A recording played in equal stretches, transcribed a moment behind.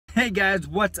Hey guys,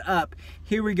 what's up?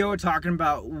 Here we go talking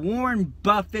about Warren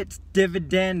Buffett's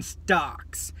dividend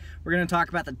stocks. We're going to talk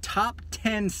about the top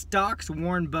 10 stocks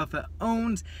Warren Buffett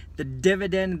owns, the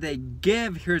dividend they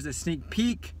give. Here's a sneak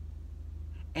peek,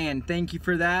 and thank you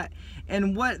for that,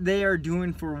 and what they are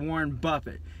doing for Warren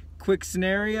Buffett. Quick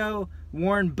scenario,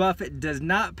 Warren Buffett does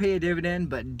not pay a dividend,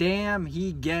 but damn,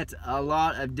 he gets a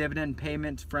lot of dividend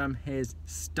payments from his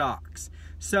stocks.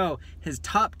 So his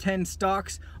top 10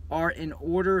 stocks are in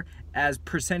order as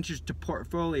percentage to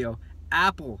portfolio.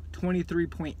 Apple,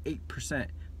 23.8%.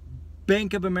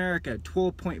 Bank of America,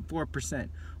 12.4%.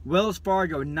 Wells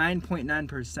Fargo,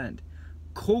 9.9%.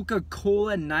 Coca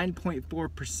Cola,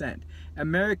 9.4%.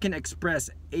 American Express,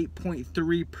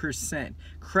 8.3%.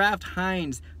 Kraft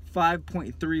Heinz,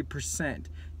 5.3%.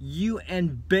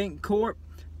 UN Bancorp,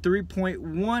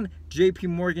 3.1%. JP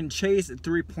Morgan Chase,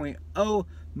 3.0%.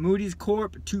 Moody's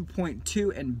Corp,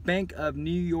 2.2%. And Bank of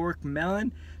New York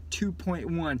Mellon,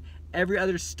 2.1%. Every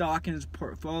other stock in his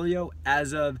portfolio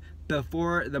as of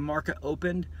before the market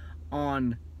opened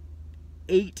on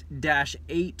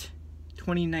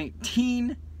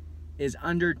 8/8/2019 is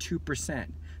under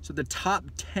 2%. So the top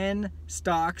 10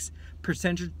 stocks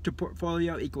percentage to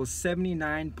portfolio equals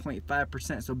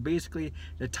 79.5%. So basically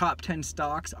the top 10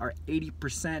 stocks are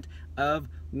 80% of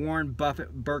Warren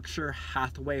Buffett Berkshire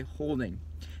Hathaway holding.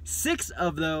 6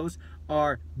 of those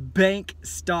are bank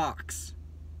stocks.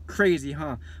 Crazy,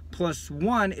 huh? Plus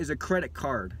 1 is a credit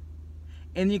card.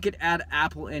 And you could add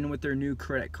Apple in with their new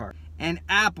credit card. And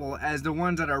Apple as the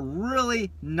ones that are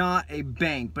really not a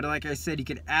bank. But like I said, you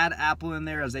could add Apple in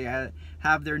there as they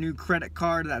have their new credit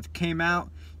card that came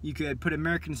out. You could put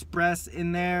American Express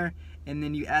in there, and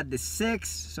then you add the 6.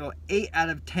 So 8 out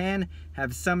of 10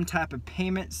 have some type of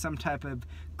payment, some type of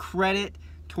credit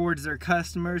towards their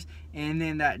customers, and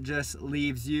then that just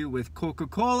leaves you with Coca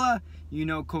Cola. You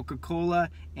know, Coca Cola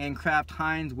and Kraft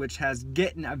Heinz, which has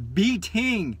getting a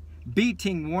beating.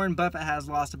 Warren Buffett has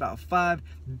lost about $5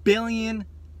 billion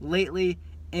lately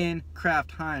in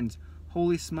Kraft Heinz.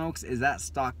 Holy smokes, is that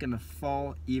stock gonna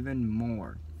fall even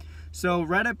more? So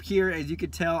right up here, as you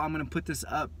can tell, I'm gonna put this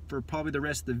up for probably the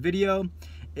rest of the video,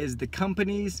 is the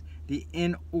companies, the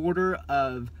in order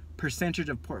of percentage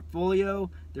of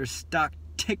portfolio, their stock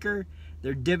ticker,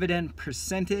 their dividend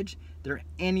percentage, their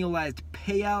annualized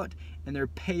payout, and their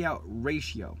payout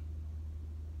ratio.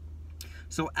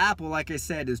 So Apple, like I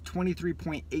said, is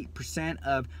 23.8%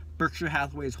 of Berkshire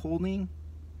Hathaway's holding,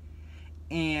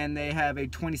 and they have a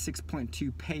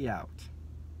 26.2% payout.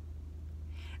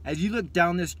 As you look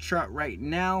down this chart right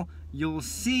now, you'll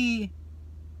see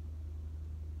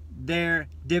their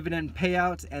dividend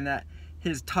payouts and that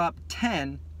his top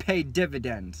 10 pay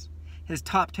dividends. His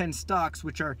top 10 stocks,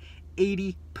 which are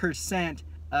 80%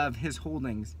 of his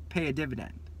holdings, pay a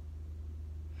dividend.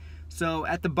 So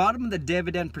at the bottom of the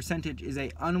dividend percentage is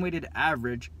a unweighted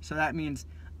average, so that means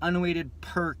unweighted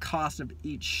per cost of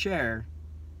each share.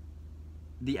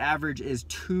 The average is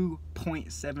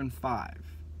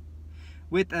 2.75.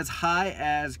 With as high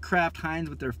as Kraft Heinz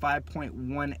with their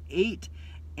 5.18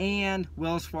 and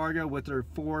Wells Fargo with their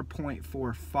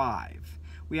 4.45.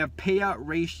 We have payout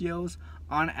ratios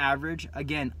on average,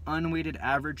 again, unweighted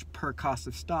average per cost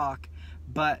of stock,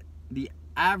 but the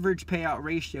average payout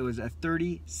ratio is at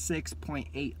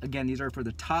 36.8. Again, these are for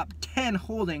the top 10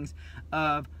 holdings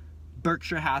of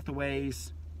Berkshire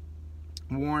Hathaway's,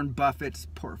 Warren Buffett's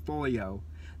portfolio.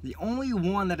 The only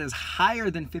one that is higher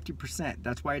than 50%,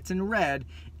 that's why it's in red,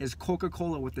 is Coca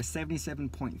Cola with the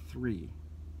 77.3.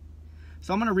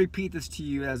 So I'm going to repeat this to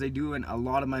you as I do in a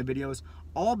lot of my videos.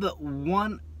 All but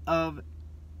one of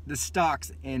the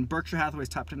stocks in Berkshire Hathaway's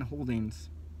top 10 holdings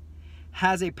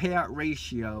has a payout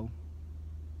ratio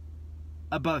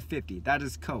above 50. That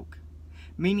is Coke.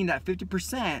 Meaning that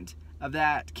 50% of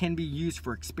that can be used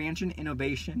for expansion,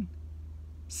 innovation,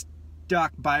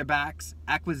 stock buybacks,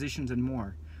 acquisitions, and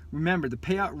more. Remember, the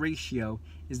payout ratio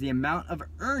is the amount of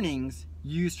earnings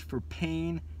used for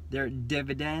paying their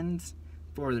dividends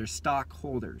for their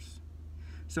stockholders.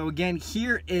 So again,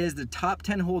 here is the top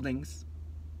 10 holdings.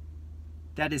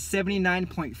 That is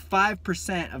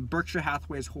 79.5% of Berkshire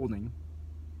Hathaway's holding.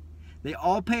 They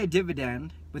all pay a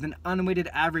dividend with an unweighted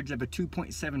average of a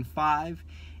 2.75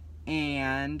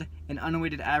 and an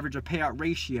unweighted average of payout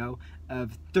ratio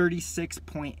of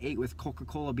 36.8, with Coca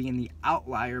Cola being the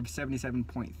outlier of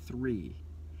 77.3.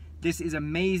 This is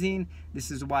amazing.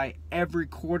 This is why every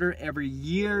quarter, every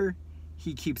year,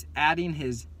 he keeps adding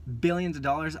his billions of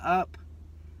dollars up,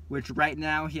 which right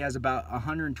now he has about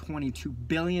 $122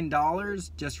 billion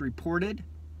just reported.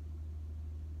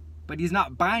 But he's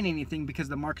not buying anything because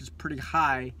the market's pretty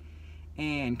high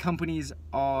and companies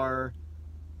are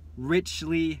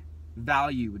richly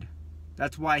valued.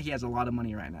 That's why he has a lot of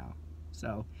money right now.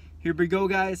 So here we go,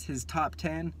 guys. His top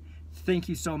 10. Thank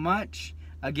you so much.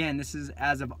 Again, this is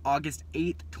as of August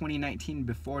 8th, 2019,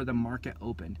 before the market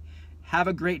opened. Have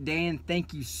a great day, and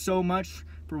thank you so much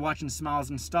for watching Smiles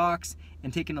and Stocks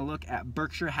and taking a look at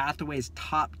Berkshire Hathaway's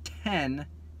top 10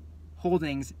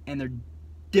 holdings and their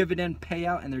dividend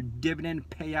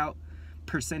payout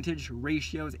percentage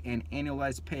ratios and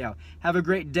annualized payout. Have a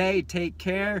great day. Take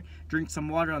care. Drink some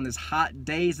water on these hot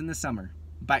days in the summer.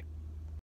 Bye.